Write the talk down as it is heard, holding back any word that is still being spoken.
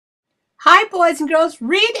Hi, boys and girls.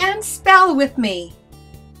 Read and spell with me.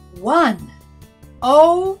 1.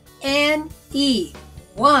 O-N-E.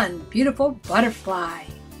 One beautiful butterfly.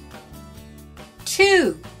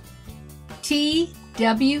 2.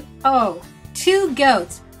 T-W-O. Two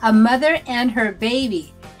goats, a mother and her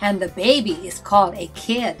baby, and the baby is called a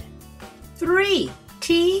kid. 3.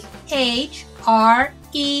 T-H-R-E-E.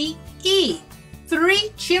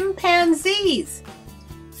 3 chimpanzees.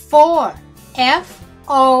 4.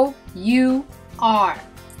 F-O-U-R.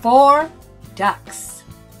 4 ducks.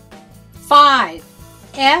 5.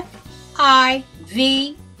 F-I-V-E.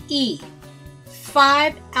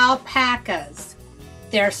 5 alpacas.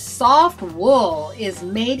 Their soft wool is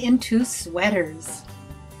made into sweaters.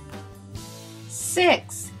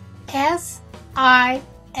 6.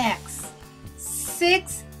 S-I-X.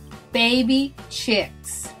 6 baby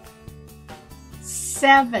chicks.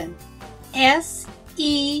 7.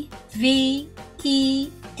 S-E-V-E-N.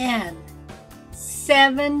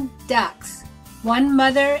 7 ducks. 1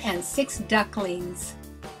 mother and 6 ducklings.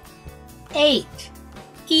 8.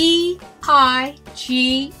 E-I-G-H-T.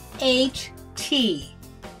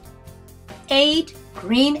 8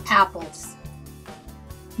 green apples.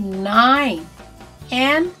 9.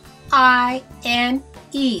 N-I-N-E.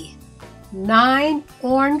 9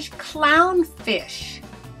 orange clownfish.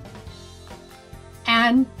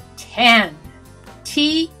 And 10.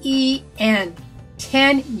 T-E-N.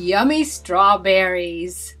 10 yummy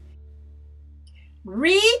strawberries.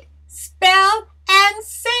 Read, spell, and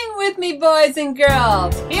sing with me, boys and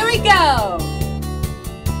girls. Here we go.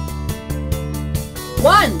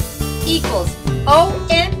 1 equals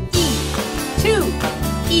O-N-E. 2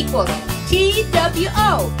 equals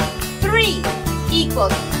T-W-O. 3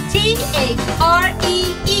 equals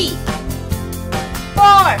T-H-R-E-E.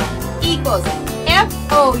 4 equals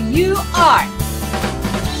F-O-U-R.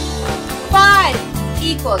 5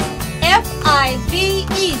 equals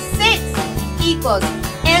F-I-V-E. 6 equals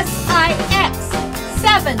S-I-X.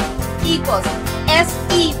 7 equals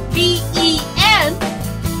S-E-V-E-N.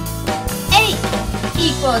 8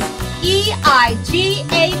 equals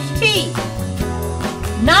E-I-G-H-T.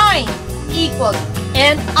 9 equals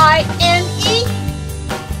N-I-N-E.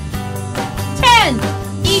 10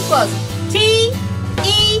 equals T-E-N.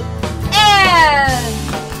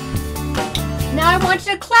 Now I want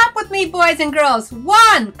you to clap with me, boys and girls.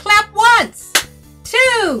 1, clap once.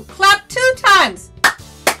 2, clap 2 times.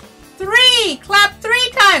 3, clap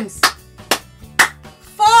 3 times.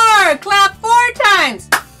 4, clap 4 times.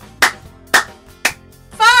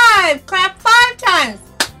 5, clap 5 times.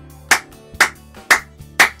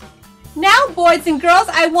 Now, boys and girls,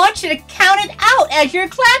 I want you to count it out as you're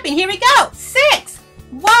clapping. Here we go. 6.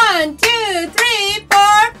 1, 2, 3,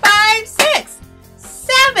 4, 5, 6.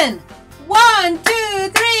 7. 1,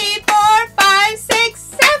 2, 3, 4, 5, 6,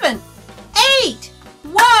 7. 8.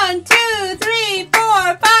 1, 2, 3,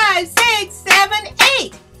 4, 5, 6, 7,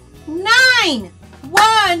 8. 9.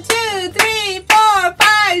 1, 2, 3,